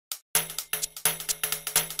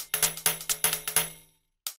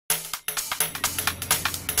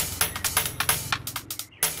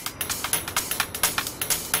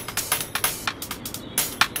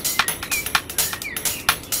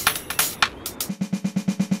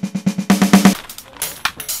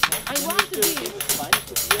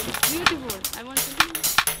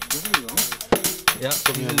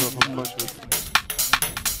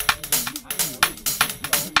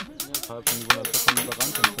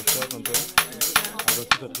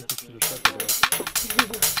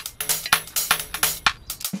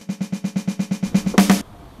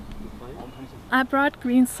I brought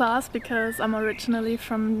green sauce because I'm originally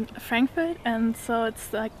from Frankfurt, and so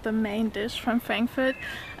it's like the main dish from Frankfurt,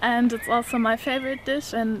 and it's also my favorite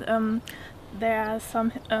dish, and there are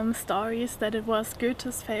some stories that it was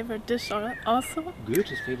Goethe's favorite dish also.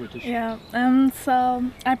 Goethe's favorite dish? Yeah,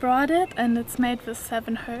 so I brought it, and it's made with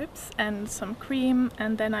 7 herbs and some cream,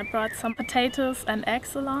 and then I brought some potatoes and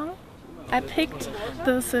eggs along. I picked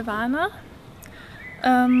the Silvaner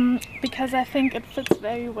because I think it fits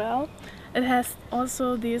very well. It has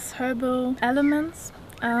also these herbal elements.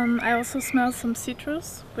 I also smell some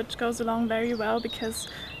citrus, which goes along very well because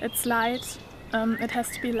it's light. It has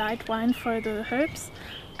to be light wine for the herbs,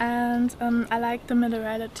 and I like the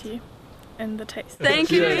minerality in the taste. Thank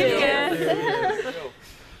you, Wiebke.